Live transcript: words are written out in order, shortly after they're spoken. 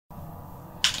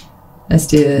Let's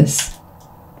do this.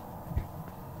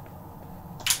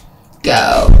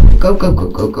 Go. Go, go, go,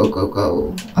 go, go, go,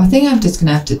 go. I think I'm just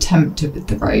gonna have to tempt it with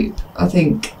the rope. I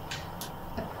think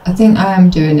I am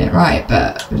doing it right,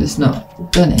 but I've just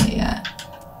not done it yet.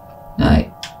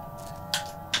 No.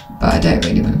 But I don't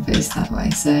really want to face that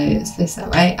way, so let's face that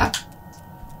way. Up.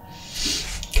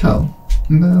 Cool.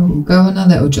 And we'll go on our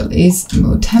little jollies and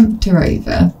we'll tempt her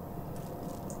over.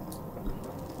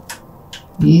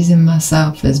 Using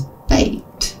myself as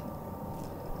bait.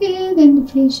 Yeah, then the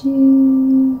fishy.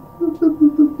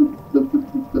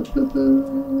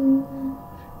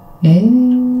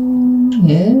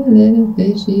 Yeah, little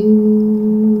fishy.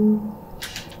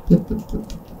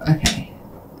 Okay.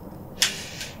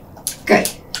 Go.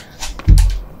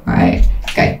 Right,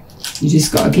 go. You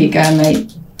just gotta keep going,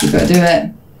 mate. You gotta do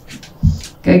it.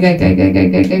 Go, go, go, go, go,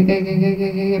 go, go, go, go, go, go,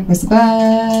 go, go. Press the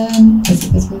button. Press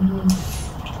the button.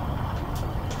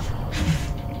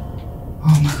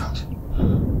 Oh my god.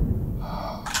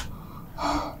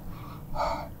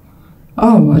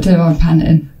 Oh, I don't know why I'm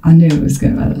panicking. I knew it was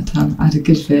going to be at that time. I had a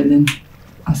good feeling.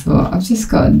 I thought, I've just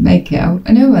got to make it.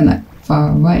 I know we're like far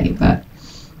away, but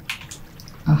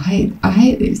I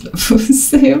hate these levels.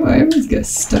 So I always get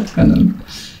stuck on them.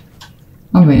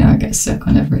 I mean, I get stuck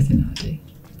on everything I do.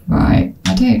 Right,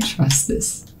 I don't trust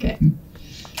this game.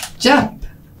 Jump!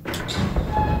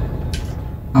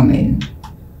 I mean,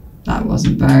 that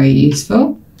wasn't very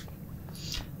useful.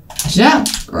 Jump!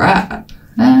 Grab!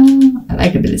 I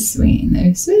like a bit of swinging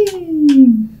though.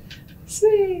 Swing!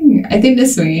 Swing! I think the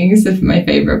swinging is my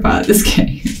favourite part of this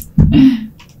game.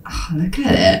 Oh, look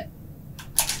at it.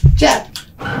 Jump!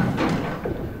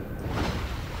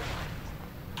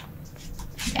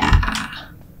 Yeah.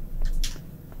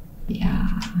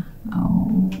 Yeah.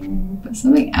 Oh, but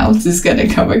something else is going to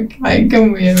come and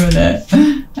come in with it.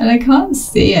 And I can't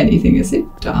see anything. It's so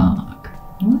dark.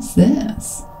 What's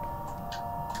this?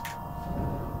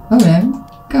 Oh no.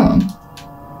 Go on.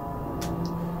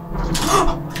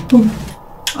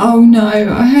 Oh no.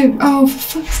 I hope. Oh,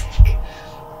 for fuck's sake.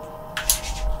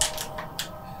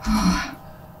 Oh.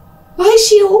 Why is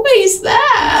she always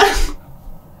there?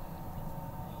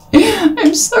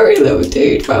 I'm sorry, little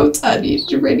dude. Well done. You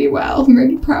did really well. I'm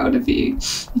really proud of you.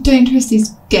 You don't trust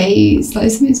these gates.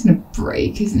 Like something's gonna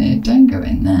break, isn't it? Don't go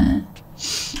in there.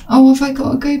 Oh, have I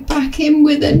got to go back in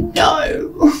with a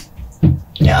no?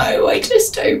 No, I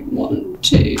just don't want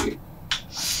to.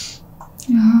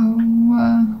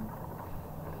 Oh,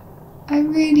 I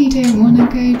really don't want to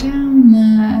go down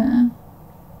there.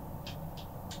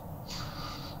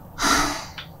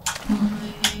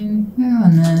 Fine, go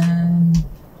on then.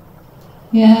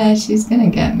 Yeah, she's gonna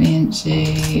get me, isn't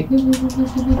she? Go,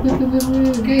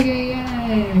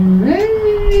 yay!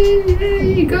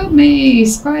 You got me!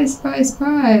 Surprise, surprise,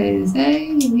 surprise!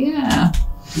 Hey, yeah.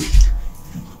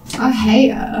 I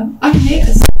hate her. I hate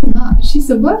her so much. She's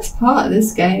the worst part of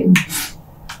this game.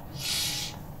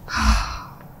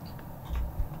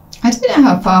 I don't know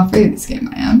how far through this game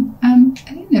I am. I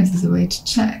don't know if there's a way to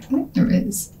check. I think there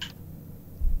is.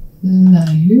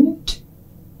 Load.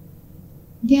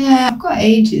 Yeah, I've got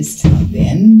ages till the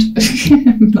end.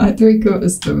 Like 3/4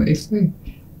 of the way through.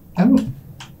 Oh.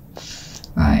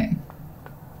 Right.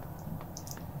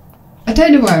 I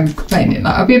don't know why I'm complaining.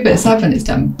 Like, I'll be a bit sad when it's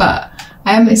done, but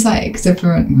I am excited because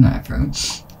everyone, well, not everyone,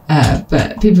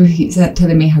 but people keep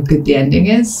telling me how good the ending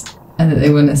is and that they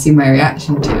want to see my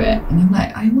reaction to it. And I'm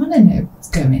like, I want to know what's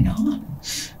going on.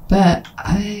 But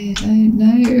I don't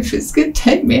know if it's going to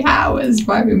take me hours,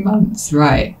 maybe months.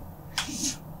 Right.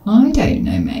 I don't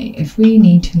know, mate. If we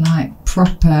need to, like,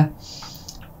 proper...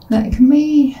 Like, can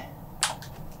we...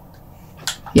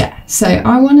 Yeah, so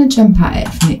I want to jump at it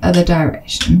from the other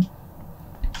direction.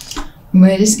 And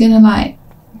we're just going to, like,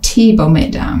 T-bomb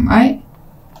it down, right?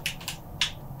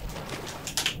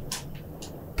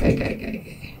 Go, go, go, go.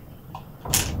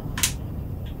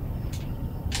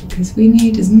 Because we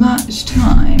need as much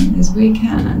time as we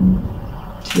can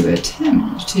to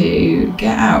attempt to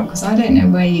get out, because I don't know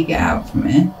where you get out from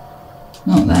here.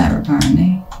 Not there,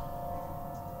 apparently.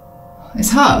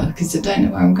 It's hard because I don't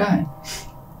know where I'm going.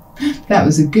 That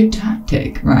was a good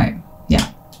tactic. Right,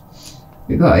 yeah.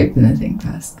 We've got to open the thing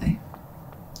first, though.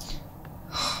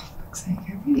 Oh, for fuck's sake,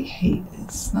 I really hate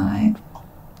this. Like,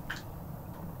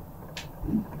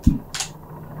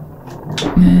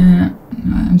 yeah,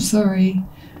 I'm sorry.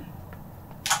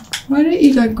 Why don't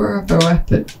you like grab a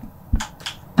weapon?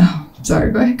 Oh, sorry,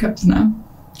 I've got hiccups now.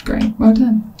 Great, well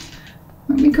done.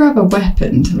 Let me grab a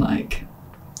weapon to, like,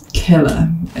 kill her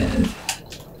with.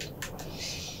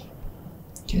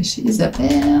 Because she's a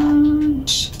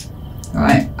bitch.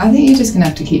 Right, I think you're just going to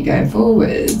have to keep going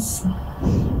forwards.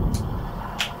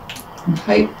 And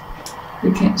hope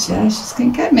we can, yeah, she's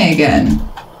going to get me again.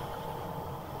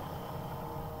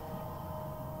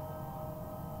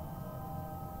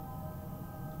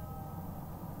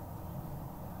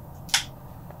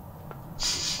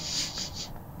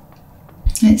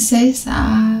 It's so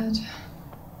sad.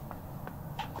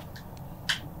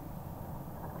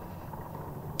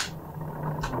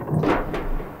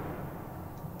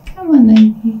 Come on,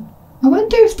 lady. I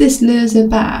wonder if this lures her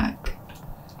back.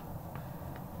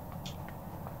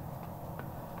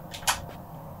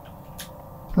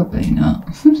 Probably not.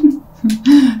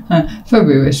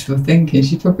 Probably wishful thinking.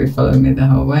 She'd probably follow me the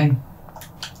whole way.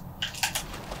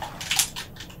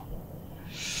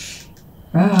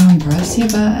 Oh, press your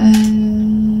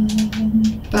button.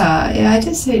 But yeah, I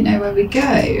just don't know where we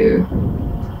go.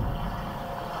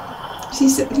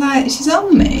 She's like, she's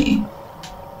on me.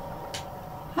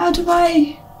 How do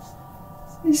I?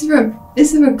 Is there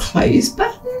a close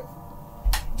button?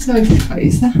 So I can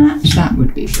close the hatch. That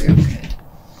would be real good.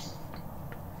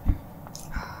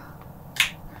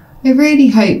 I really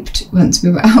hoped once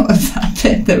we were out of that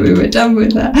bit that we were done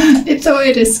with that. I thought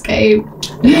I'd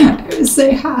escaped. I was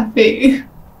so happy.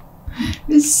 I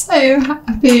was so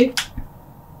happy.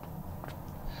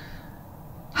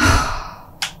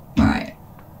 Right.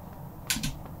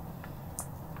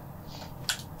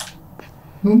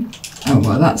 Ooh. Oh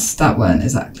well, that weren't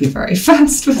exactly very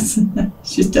fast, wasn't it?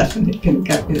 She's definitely gonna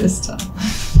get me this time.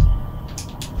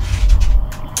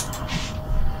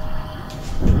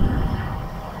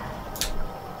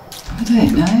 I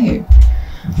don't know.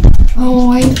 Oh,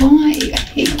 why? I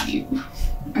hate you.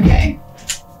 Okay.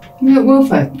 We'll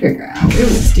figure it out. We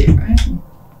always do, right?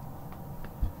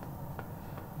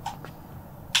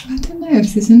 I don't know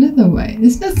if there's another way.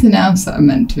 There's nothing else that I'm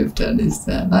meant to have done, is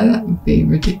there? Like, that would be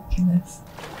ridiculous.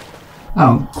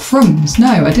 Oh, crumbs.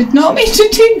 No, I did not mean to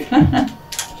do that.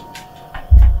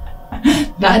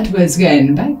 That was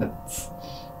going backwards.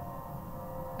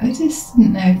 I just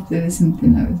didn't know if there was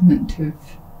something I was meant to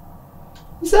have...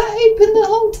 Was that open the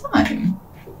whole time?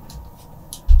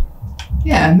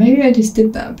 Yeah, maybe I just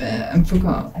did that bit and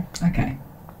forgot. Okay.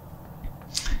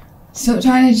 Stop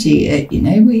trying to cheat it. You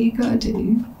know what you gotta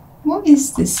do. What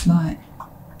is this like?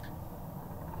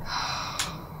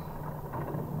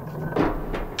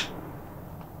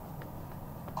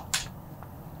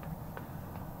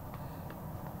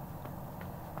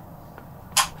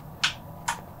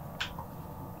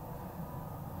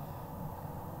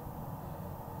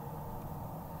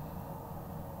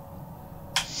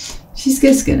 She's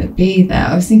just going to be there.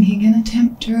 I was thinking I'm going to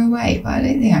tempt her away, but I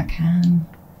don't think I can.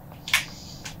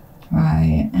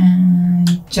 Right,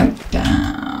 and jump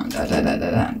down. Da, da, da, da,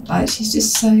 da. Like, she's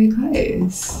just so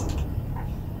close.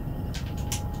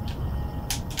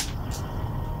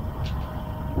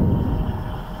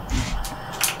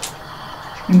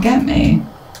 She can get me.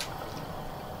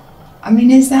 I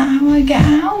mean, is that how I get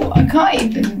out? I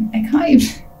can't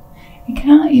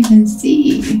even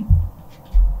see.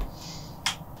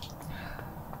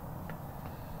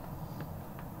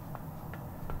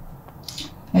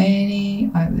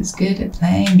 I was good at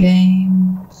playing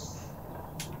games.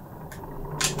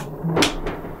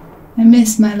 I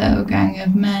miss my little gang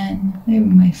of men. They were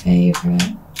my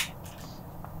favourite.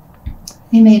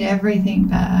 They made everything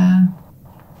better.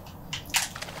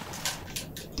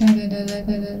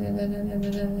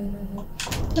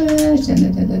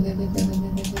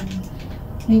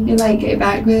 Maybe like go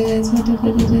backwards.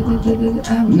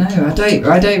 Oh no,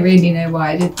 I don't really know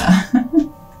why I did that.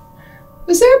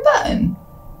 Was there a button?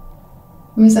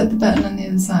 Or was that the button on the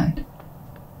other side?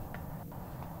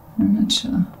 I'm not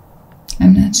sure.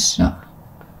 I'm not sure.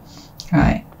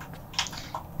 Right.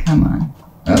 Come on.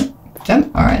 Oh,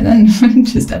 jump. Alright then.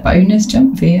 Just a bonus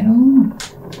jump for you.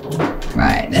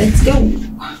 Right, let's go.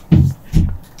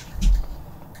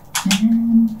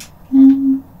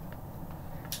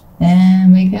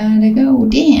 And we gotta go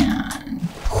down.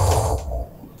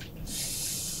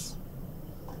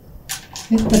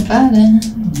 Hit the button,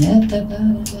 hit the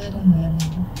button,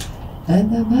 hit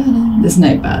the button. There's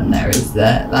no button there, is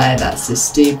there? Like, that's just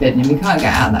stupid, and we can't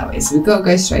get out that way, so we've got to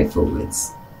go straight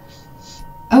forwards.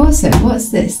 Oh, also, what's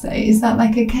this though? Is that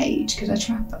like a cage? Could I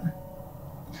trap her?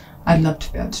 I'd love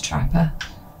to be able to trap her.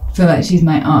 I feel like she's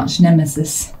my arch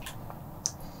nemesis.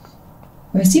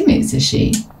 I'm assuming it's a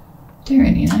she. Don't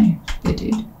really know. Good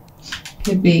dude.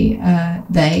 Could be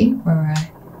they or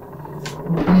I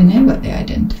don't know what they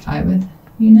identify with.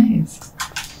 Who knows?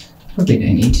 Probably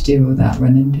don't need to do all that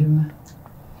running to her.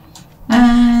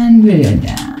 And we're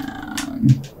down.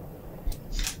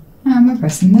 And we're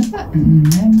pressing the button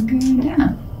and we're going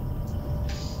down.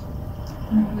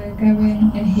 And we're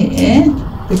going in here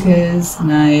because,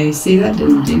 no, see, that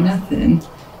didn't do nothing.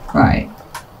 Right,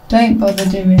 don't bother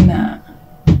doing that.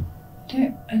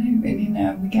 I don't really know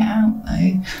how we get out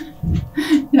though.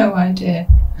 No idea.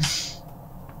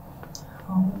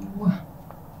 Oh.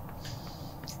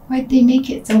 Why'd they make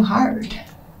it so hard?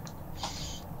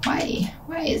 Why?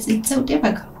 Why is it so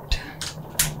difficult?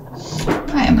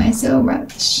 Why am I so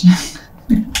rubbish?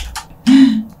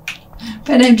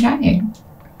 But I'm trying.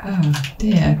 Oh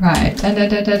dear, right. I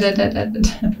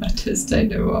just don't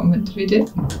know what I'm meant to be doing.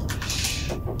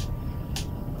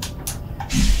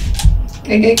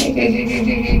 Go, go, go, go, go, go,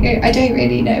 go, go, go. I don't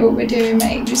really know what we're doing,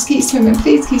 mate. Just keep swimming,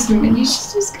 please keep swimming.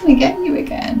 She's just gonna get you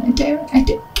again. I don't get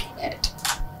it.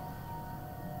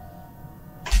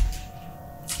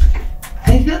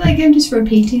 I feel like I'm just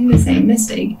repeating the same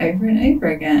mistake over and over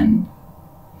again.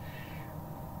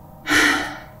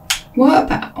 What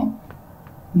about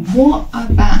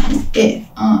if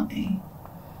I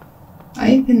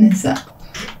open this up?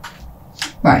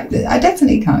 Right, I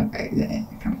definitely can't go there,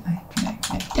 can I?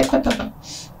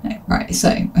 No, right, so,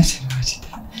 I don't know how to do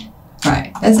that.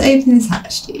 Right, let's open this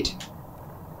hatch, dude.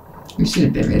 We should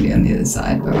have been really on the other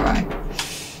side, but right.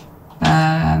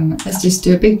 Let's just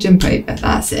do a big jump over,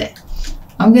 that's it.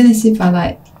 I'm gonna see if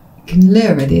I can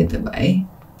lure her the other way.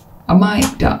 I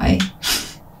might die.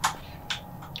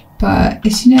 But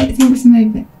if she thinks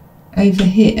I'm over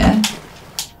here,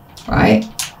 right?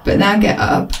 But now get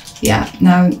up. Yeah,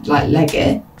 now leg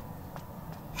it.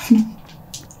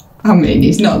 I mean,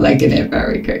 he's not legging it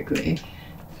very quickly.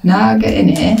 Now get in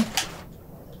here.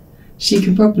 She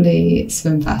could probably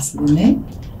swim faster than me.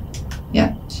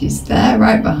 Yeah, she's there,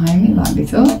 right behind me, like we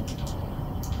thought.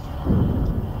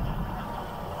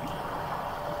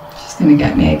 She's gonna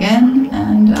get me again,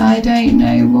 and I don't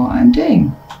know what I'm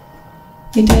doing.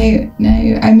 I don't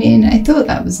know. I mean, I thought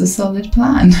that was a solid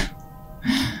plan.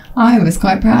 I was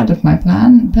quite proud of my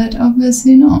plan, but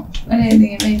obviously not. I don't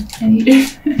think it made any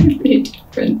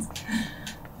difference.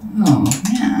 Oh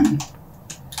man.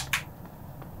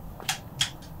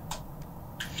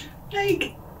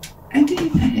 I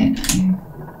don't know.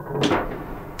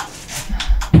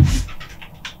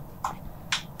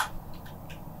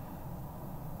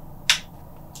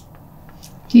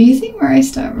 Do you think where I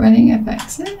start running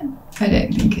affects it? I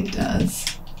don't think it does.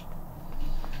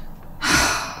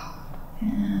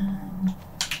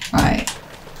 Right.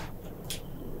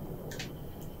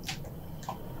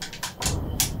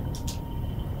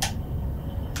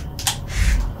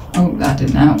 Oh, that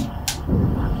didn't help.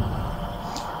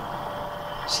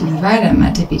 She's right at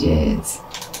my tippy toes.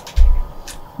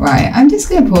 Right, I'm just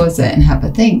going to pause it and have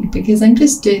a think because I'm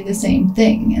just doing the same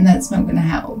thing and that's not going to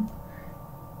help.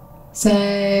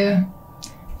 So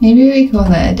maybe we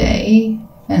call it a day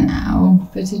for now,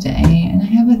 for today, and I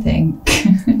have a think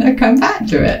and I come back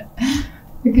to it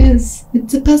because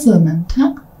it's a puzzlement,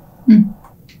 huh?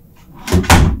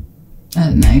 I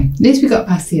don't know. At least we got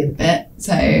past the other bit,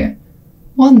 so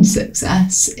one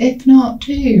success, if not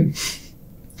two.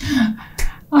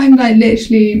 I'm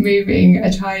literally moving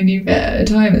a tiny bit at a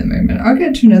time at the moment. I'll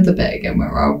get to another bit again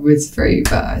where I was free,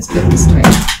 but I split the string.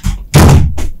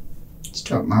 Just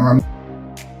dropped my rum.